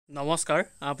নমস্কাৰ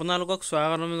আপোনালোকক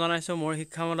স্বাগতম জনাইছো মোৰ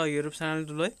শিক্ষামূলক ইউটিউব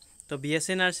চেনেলটোলৈ তো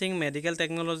বিএসসি নাৰ্ছিং মেডিকেল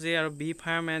টেকনলজি আৰু B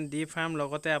farm and D farm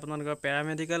লগতে আপোনালোকৰ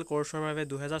পেৰামেডিকেল কোৰ্সৰ বাবে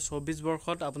 2024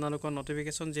 বৰ্ষত আপোনালোকৰ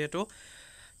নটিফিকেশন যেহেতু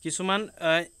কিছুমান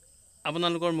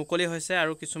আপোনালোকৰ মুকলি হৈছে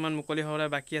আৰু কিছুমান মুকলি হ'বলৈ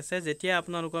বাকি আছে যেতিয়া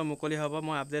আপোনালোকৰ মুকলি হ'ব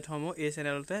মই আপডেট সমূহ এই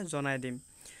চেনেলতে জনাই দিম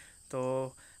তো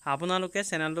আপোনালোকে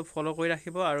চেনেলটো ফলো কৰি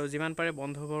ৰাখিব আৰু যিমান পাৰে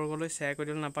বন্ধুবৰ্গলৈ শ্বেয়াৰ কৰি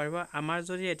দিলে নাপাৰিব আমাৰ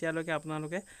যদি এতিয়ালৈকে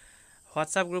আপোনালোকে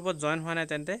হোৱাটছআপ গ্ৰুপত জয়েন হোৱা নাই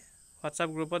তেন্তে হোৱাটছআপ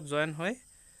গ্ৰুপত জয়েন হৈ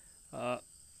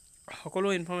সকলো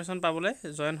ইনফৰমেশন পাবলৈ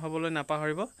জয়েন হ'বলৈ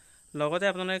নাপাহৰিব লগতে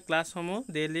আপোনালোকে ক্লাছসমূহ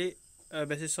ডেইলি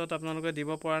বেসিছত আপোনালোকে দিব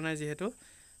পৰা নাই যেহেতু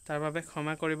তাৰ বাবে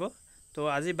ক্ষমা কৰিব তো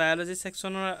আজি বায়োলজি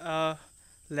সেকশনৰ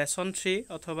লেসন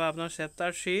 3 অথবা আপোনাৰ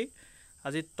চেপ্টাৰ 3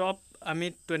 আজি টপ আমি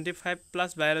 25 প্লাস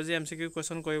বায়োলজি এমসিকিউ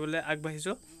কোৱেশ্চন কৰিবলৈ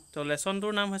আগবাঢ়িছো তো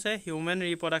লেসনটোৰ নাম হৈছে হিউম্যান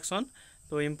ৰিপ্ৰডাকশন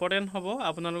তো ইম্পৰ্টেন্ট হ'ব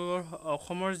আপোনালোকৰ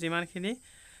অসমৰ যিমানখিনি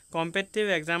কম্পিটিটিভ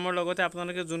এক্সামৰ লগতে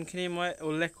আপোনালোকে যোনখিনি মই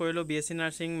উল্লেখ কৰিলো BSc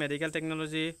nursing medical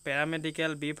technology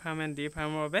paramedical B farm and D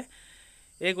ফাৰ্মৰ বাবে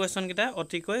এই কোৱেশ্চন কিটা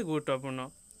অতিকৈ গুৰুত্বপূৰ্ণ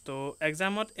তো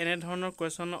এক্সামত এনে ধৰণৰ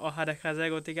কোৱেশ্চন অহা দেখা যায়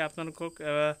গতিকে আপোনালোকক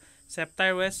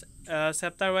চেপ্টাৰ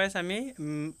ওয়াইজ আমি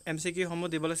এমসিকিউ সমূহ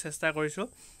দিবলৈ চেষ্টা কৰিছো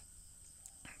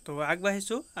তো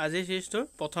আগবাঢ়িছো আজিৰ সিৰিজটোৰ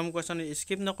প্ৰথম কোৱেশ্চন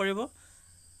স্কিপ নকৰিব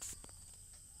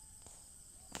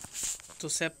তো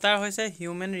চেপ্টাৰ হৈছে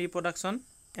হিউম্যান ৰিপ্ৰডাকশন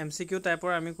MCQ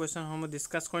টাইপৰ আমি কোৱেশ্চন সমূহ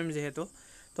ডিসকাস কৰিম যেহেতু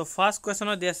তো ফাৰ্স্ট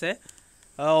কোৱেশ্চনত দি আছে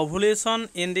ovulation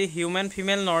in the human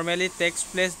female normally takes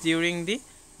place during the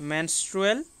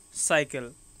menstrual cycle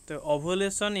তো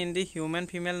ovulation in the human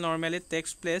female normally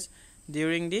takes place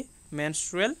during the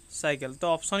menstrual cycle তো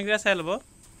অপচন কিটা চাই লব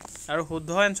আৰু শুদ্ধ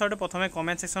এনসাৰটো প্ৰথমে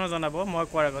কমেন্ট সেকশনত জনাব মই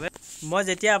কোৱাৰ আগতে মই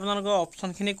যেতিয়া আপোনালোকৰ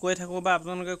অপচনখিনি কৈ থাকো বা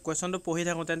আপোনালোকে কোৱেশ্চনটো পঢ়ি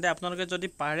থাকো তেন্তে আপোনালোকে যদি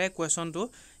পাৰে কোৱেশ্চনটো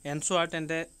এনসাৰ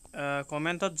তেন্তে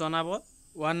কমেন্টত জনাব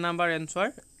 1 নাম্বাৰ এনসাৰ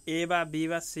A বা B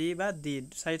বা C বা D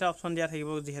চাৰিটা অপচন দিয়া থাকিব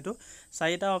যেহেতু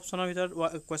চাৰিটা অপচনৰ ভিতৰত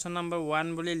কোৱেশ্চন নাম্বাৰ 1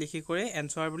 বুলি লিখি কৰি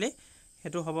এনসাৰ বুলি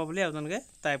হেতু হ'ব বুলি আপোনালোকে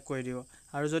টাইপ কৰি দিব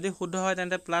আৰু যদি শুদ্ধ হয়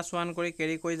তেন্তে +1 কৰি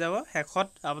কেৰি কৰি যাব শেষত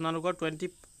আপোনালোকৰ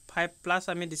 25 প্লাস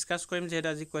আমি ডিসকাস কৰিম যেহেতু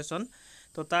আজি কোৱেশ্চন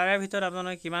তো তাৰে ভিতৰত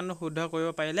আপোনালোকে কিমান শুদ্ধ কৰিব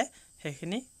পাৰিলে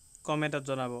হেখিনি কমেন্টত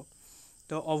জনাব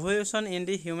তো ovulation in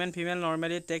the human female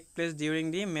normally take place during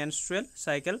the menstrual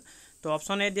cycle तो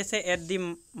ऑप्शन ए दिसे at the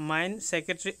mine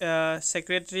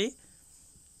secretary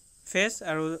phase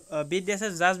और बी दिसे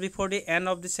just before the end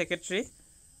of the secretary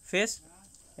phase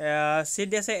सी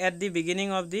दिसे at the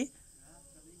beginning of the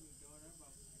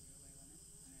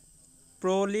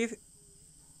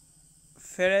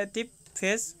proliferative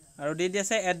phase और D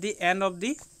दिसे at the end of the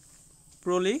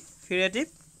proliferative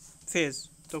phase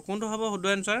तो कोनটো হ'ব শুদ্ধ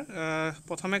answer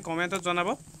প্ৰথমে কমেন্টত জনাব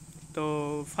তো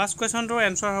ফাৰ্স্ট কোৱেশ্চনটোৰ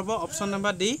आंसर হ'ব option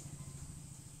number D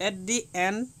at the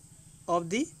end of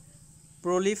the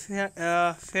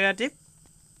proliferative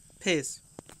phase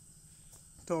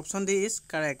so option D is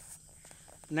correct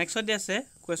next what is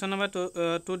question number 2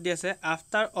 is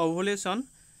after ovulation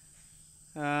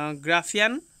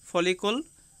Graafian follicle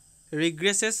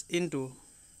regresses into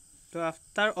so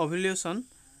after ovulation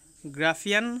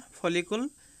Graafian follicle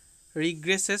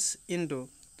regresses into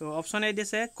so option A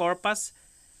is corpus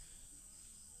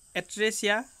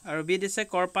atresia or B is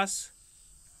corpus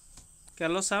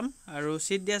callosum আৰু C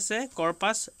দিছে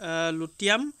corpus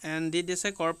luteum and D দিছে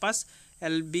corpus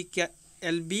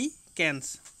albicans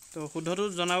তো শুদ্ধটো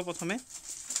জনাব প্ৰথমে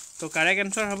তো correct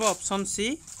answer হ'ব option C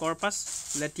corpus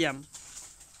luteum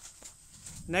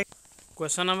next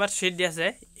question number 3 দিছে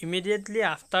immediately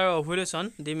after ovulation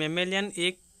the mammalian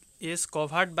egg is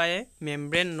covered by a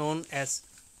membrane known as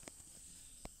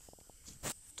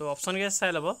তো অপশন কে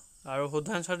চাই লব আৰু শুদ্ধ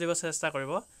आंसर দিব চেষ্টা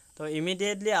কৰিব तो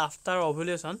immediately after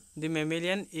ovulation the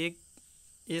mammalian egg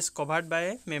is covered by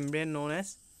a membrane known as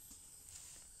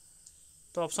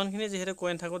तो ऑप्शन खिनि जेहेतु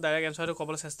कोइन थाको डायरेक्ट आंसर तो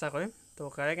कबल चेष्टा কৰিম तो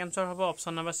करेक्ट आंसर হ'ব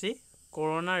option number C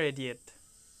corona radiate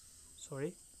sorry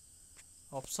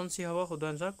option C হ'ব শুদ্ধ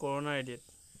answer corona radiate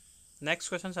next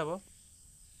question চাব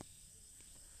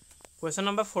क्वेश्चन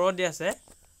नंबर 4 দি আছে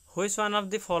which one of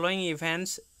the following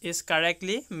events is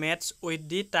correctly matched with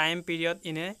the time period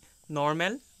in a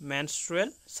normal menstrual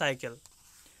cycle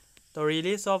तो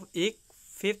release of egg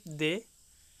 5th day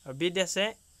और B दिसे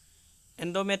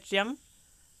endometrium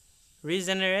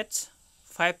regenerates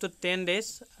 5 to 10 days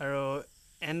और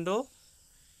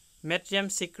endometrium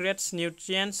secretes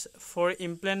nutrients for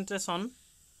implantation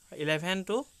 11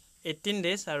 to 18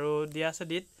 days और दिया से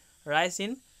dit rise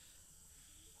in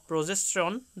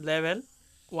progesterone level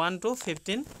 1 to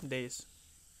 15 days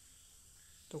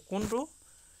तो कोनটো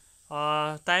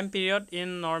time period in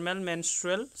normal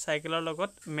menstrual साइकेलर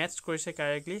লগত match কৰিছে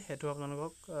correctly हेतु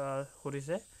আপোনালোকক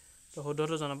সুধিছে তো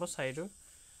শুদ্ধটো জনাব সাইডৰ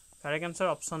Correct answer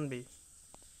option B.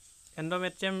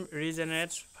 Endometrium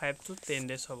regenerates 5 to 10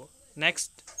 days hobo.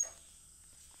 Next.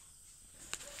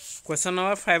 Question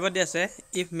number 5 odi ase,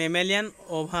 if mammalian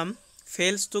ovum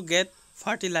fails to get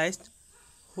fertilized,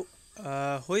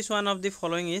 which one of the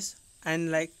following is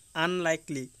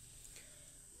unlikely?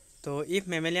 So if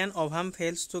mammalian ovum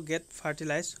fails to get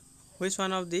fertilized, which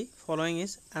one of the following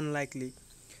is unlikely?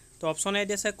 So option A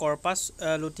is corpus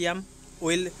luteum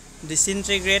will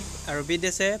disintegrate, or B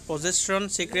is progesterone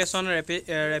secretion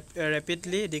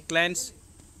rapidly declines.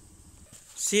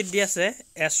 C is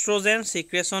estrogen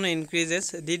secretion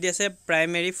increases. D is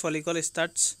primary follicle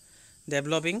starts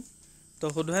developing. So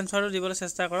শুদ্ধ answer দিবলৈ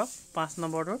চেষ্টা কৰক 5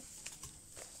 নম্বৰটো।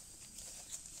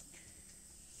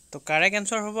 তো correct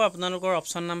answer হ'ব আপোনালোকৰ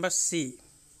option number C,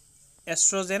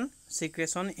 estrogen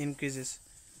secretion increases।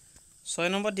 6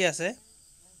 number দি আছে,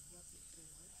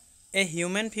 a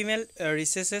human female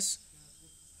reaches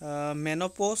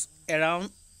menopause around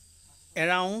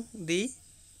the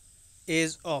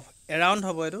age of, around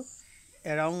হ'ব এটো,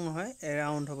 around নহয়,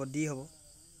 around হ'ব, D হ'ব।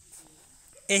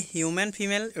 a human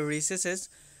female reaches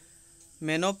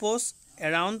menopause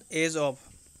around age of,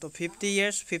 তো 50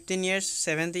 years, 15 years,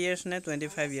 70 years নে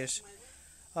 25 years।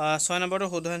 6 নম্বৰটো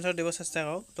শুদ্ধ answer দিব চেষ্টা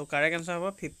কৰক। তো correct answer হ'ব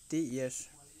 50 years।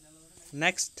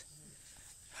 next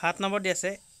 7 নম্বৰ দি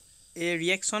আছে, a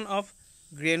reaction of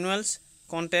granules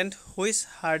content which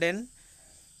harden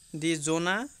the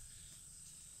zona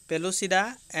pellucida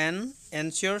and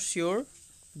ensures your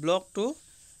block to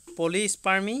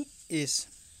polyspermy is।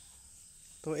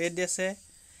 তো A দি আছে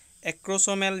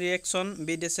acrosomal reaction, B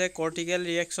di ase cortical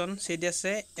reaction, C di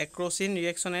ase acrosine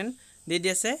reaction, and D di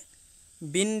ase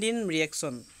bindin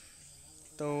reaction।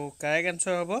 তো correct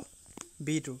answer hobo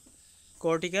B2,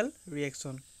 cortical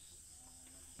reaction।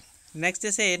 next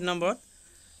is 8 number,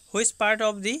 which part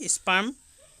of the sperm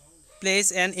plays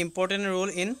an important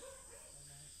role in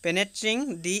penetrating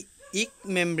the egg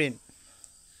membrane?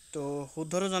 তো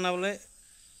শুদ্ধটো জানাবলৈ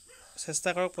চেষ্টা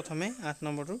কৰক প্ৰথমে 8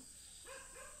 নম্বৰটো।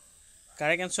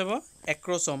 correct answer হ'ব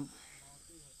acrosome,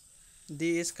 D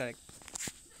is correct।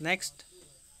 next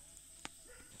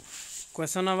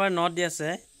question number 9 di ase,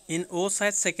 in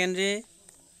oocyte secondary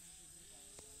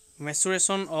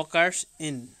maturation occurs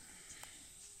in,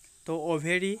 to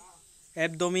ovary,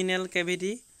 abdominal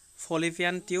cavity,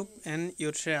 fallopian tube and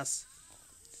uterus।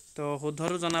 তো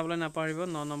শুদ্ধটো জানাবলৈ নাপাহৰিব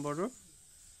 9 নম্বৰটো।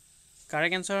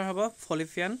 correct answer হ'ব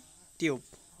fallopian tube,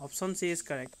 option C is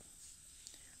correct।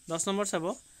 10 number চাব,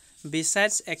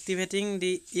 besides activating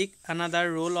the egg, another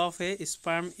role of a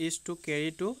sperm is to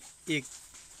carry to egg।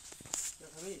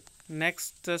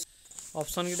 next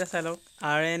option kita চাই লওক,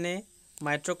 RNA,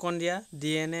 mitochondria,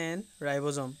 DNA and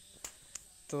ribosome।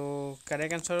 তো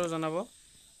correct answer জনাব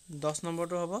 10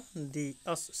 নম্বৰটো হ'ব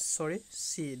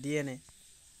C, DNA।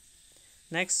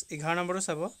 next 11 নম্বৰটো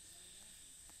চাব,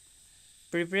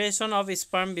 preparation of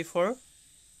sperm before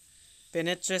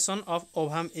penetration of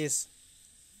ovum is।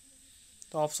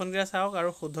 তো option কিটা চাওক আৰু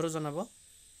শুদ্ধটো জনাব।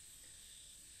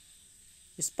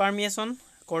 spermiation,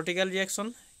 cortical reaction,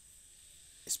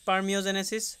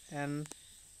 spermiogenesis and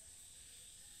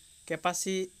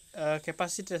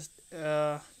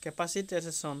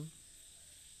capacitation।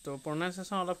 তো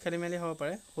pronunciation অলপ খেলিমেলি হ'ব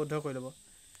পাৰে, শুদ্ধ কৰি ল'ব।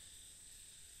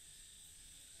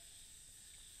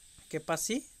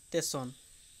 capacitation।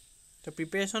 তো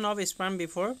preparation of sperm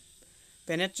before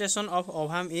penetration of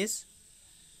ovum is,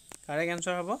 correct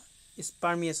answer হ'ব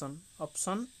spermiation,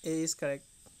 option A is correct।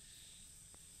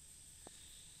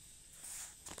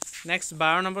 next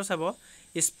 12 number চাব,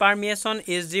 spermiation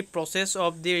is the process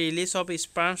of the release of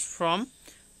sperms from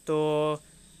to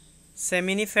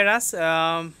seminiferous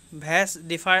vas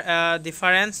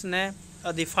difference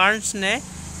ne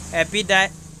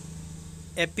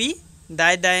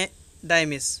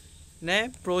epididymis ne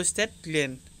prostate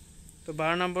gland। তো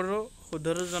 12 নম্বৰৰ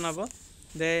শুদ্ধটো জনাব,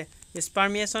 the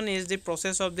spermiation is the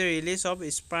process of the release of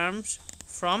sperms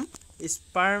from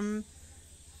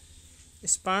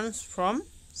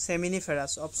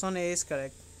seminiferous, option A is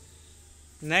correct।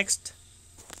 next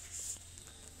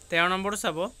 13 নম্বৰটো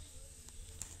চাব,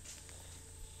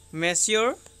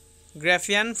 mature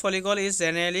Graafian follicle is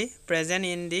generally present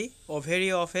in the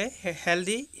ovary of a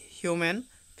healthy human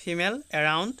female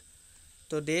around,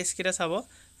 to days kita চাব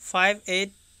 5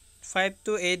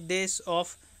 to 8 days of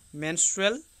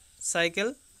menstrual cycle,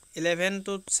 11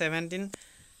 to 17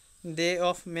 day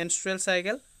of menstrual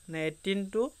cycle,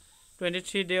 18 to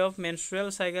 23 day of menstrual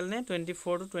cycle,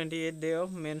 24 to 28 day of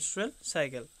menstrual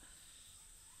cycle।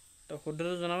 তো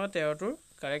শুদ্ধটো জনাব 13টোৰ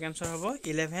correct answer হ'ব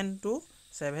 11 to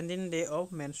 17 day of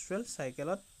menstrual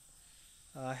cycle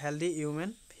healthy human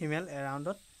female around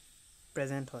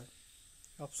present হয়,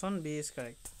 option B is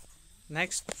correct।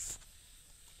 Next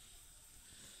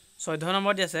 14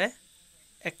 number দি আছে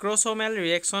acrosomal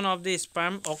reaction of the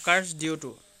sperm occurs due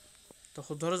to তো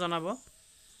শুদ্ধটো জনাব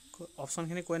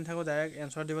অপচনখিনি কৈ নাথাকো direct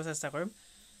answer দিব চেষ্টা কৰিম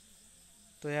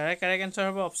তো ইয়াৰে কাৰেক্ট এনসাৰ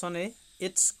হ'ব option A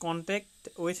it's contact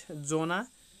with zona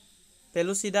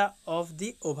পেলুচিডা of the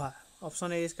ওভা option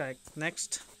A is correct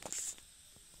next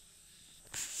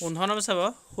 15 number চাব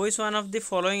which one of the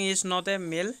following is not a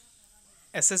male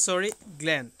accessory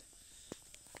gland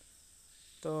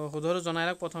তো শুদ্ধটো জনাই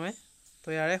লওক প্ৰথমে তো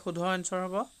ইয়াৰে শুদ্ধ আনসাৰ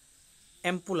হ'ব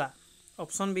ampulla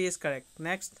option b is correct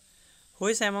next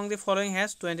which among the following has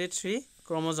 23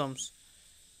 chromosomes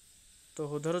তো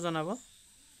শুদ্ধটো জনাব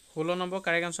 16 নম্বৰ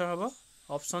কাৰেক্ট আনসাৰ হ'ব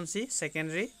option c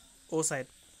secondary oocyte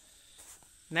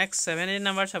next 17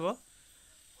 number চাব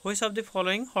which of the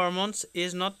following hormones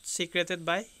is not secreted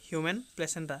by human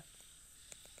placenta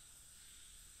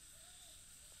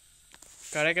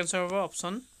correct answer হ'ব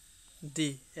option d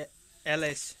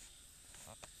LH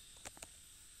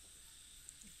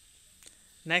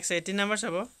next 18 number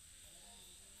sabo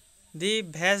the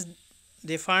vas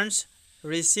deferens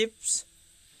receives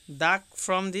duct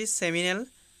from the seminal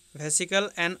vesicle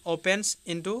and opens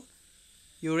into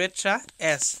urethra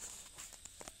as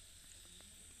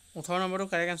 18 number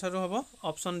correct answer hobo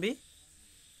option b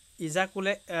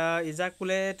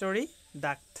ejaculatory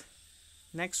duct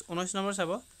next 19 number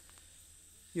sabo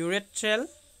urethral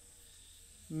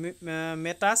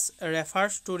metas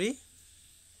refers to the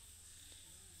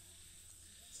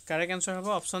correct answer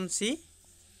hobo option c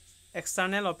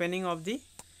external opening of the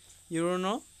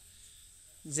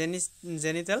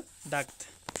urinogenital duct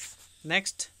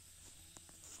next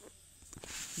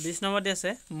 20 number de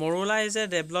ase morula is a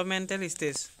developmental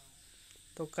stage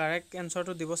to correct answer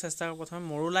to dibo chesta kor prothome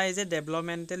morula is a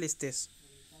developmental stage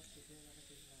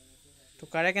to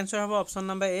correct answer hobo option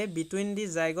number a between the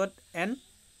zygote and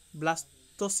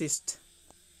blastocyst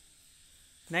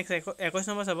next 21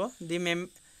 number sabo the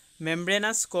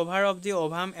membranous cover of the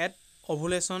ovum at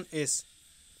ovulation is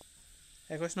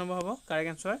 21 number hobo correct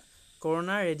answer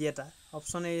corona radiata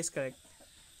option a is correct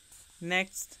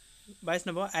next 22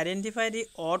 number identify the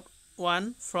odd one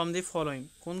from the following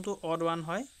kuntu odd one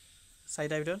hoy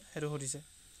saita bitor hetu hodise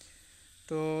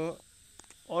to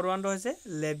odd one to hoise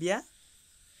labia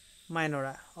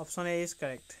minora option a is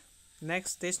correct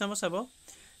next 23 number sabo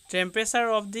temperature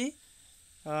of the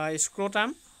scrotum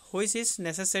which is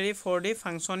necessary for the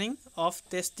functioning of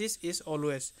testis is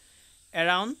always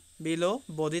around below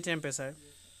body temperature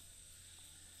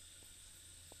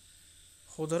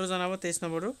শুদ্ধটো জনাব 23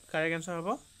 নম্বৰটো correct answer হ'ব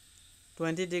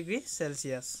 20 degree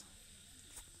Celsius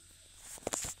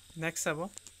next চাব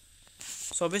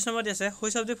 24 number দি আছে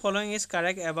which of the following is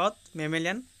correct about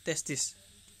mammalian testis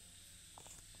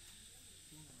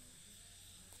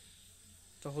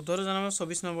তো শুদ্ধটো জনাব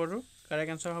 24 নম্বৰটো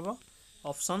correct answer হ'ব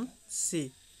option C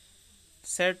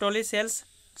Sertoli cells,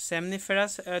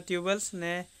 seminiferous tubules,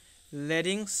 ne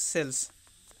leading cells.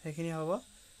 Hekhini hobo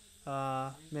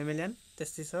mammalian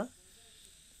testis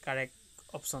correct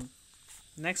option.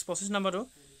 Next 25 number 2.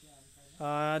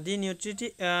 The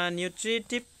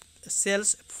nutritive cells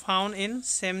found in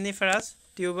seminiferous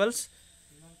tubules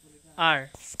are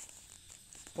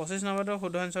 25 number 2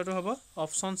 শুদ্ধ answer to hobo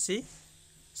option C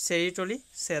Sertoli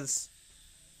cells.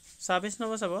 26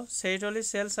 number sabo Sertoli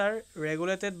cells are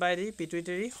regulated by the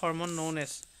pituitary hormone known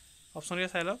as option ke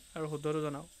sai lok aru huddoro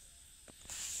janao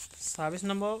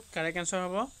 26 number correct answer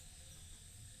hobo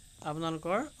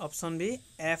apnalokor option B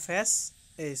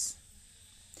FSH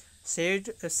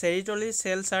Sertoli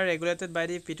cells are regulated by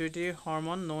the pituitary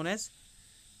hormone known as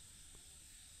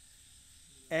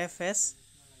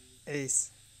FSH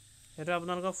eto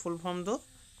apnalokor full form to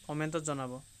comment ot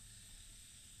janabo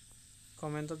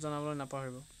comment ot janabole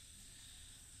napaharibo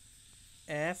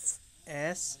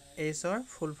FSH or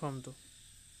full form to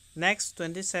next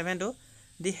 27 to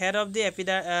the head of the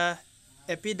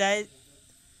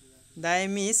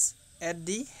epididymis at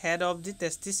the head of the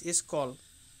testis is called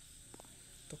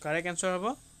to correct answer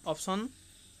hobo option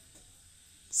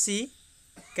C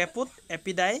caput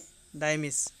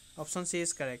epididymis option C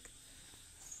is correct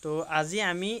to aji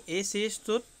ami a series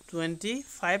to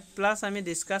 25 plus ami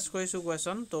discuss korisu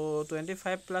question to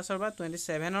 25 plus or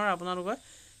 27 or apnalokor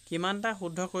কিমানটা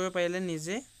শুদ্ধ কৰিব পাৰিলে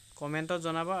নিজে কমেন্টত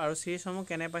জনাবা আৰু সিৰিজ সমূহ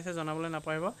কেনে পাইছে জনাবলৈ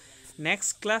নাপাৰিব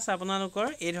নেক্সট ক্লাস আপোনালোকৰ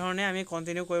এই ধৰণে আমি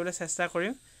কন্টিনিউ কৰিবলৈ চেষ্টা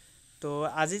কৰিম তো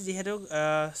আজি যেহেতু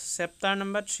চেপ্টাৰ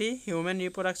নম্বৰ 3 হিউম্যান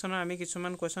ৰিপ্ৰডাকচনৰ আমি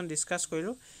কিছুমান কোৱেশ্চন ডিসকাস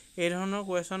কৰিলো এই ধৰণৰ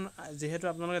কোৱেশ্চন যেহেতু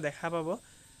আপোনালোকে দেখা পাব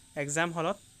এক্সাম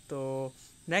হলত তো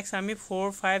নেক্সট আমি 4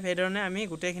 5 এই ধৰণে আমি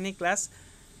গোটেইখিনি ক্লাস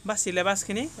বা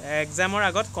সিলেবাসখিনি এক্সামৰ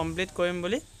আগত কমপ্লিট কৰিম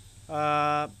বুলি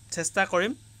চেষ্টা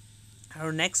কৰিম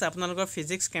আৰু নেক্সট আপোনালোকৰ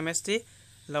ফিজিক্স কেমেষ্ট্ৰি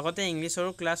লগতে ইংলিছৰো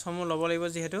ক্লাছসমূহ ল'ব লাগিব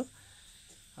যিহেতু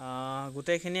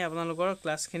গোটেইখিনি আপোনালোকৰ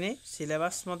ক্লাছখিনি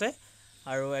চিলেবাছ মতে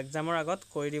আৰু এক্সামৰ আগত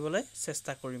কৰি দিবলৈ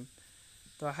চেষ্টা কৰিম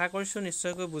তো আশা কৰিছোঁ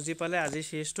নিশ্চয়কৈ বুজি পালে আজিৰ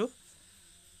সিৰিজটো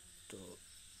তো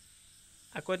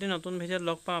আকৌ এটি নতুন ভিডিঅ'ত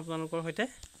লগ পাম আপোনালোকৰ সৈতে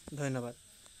ধন্যবাদ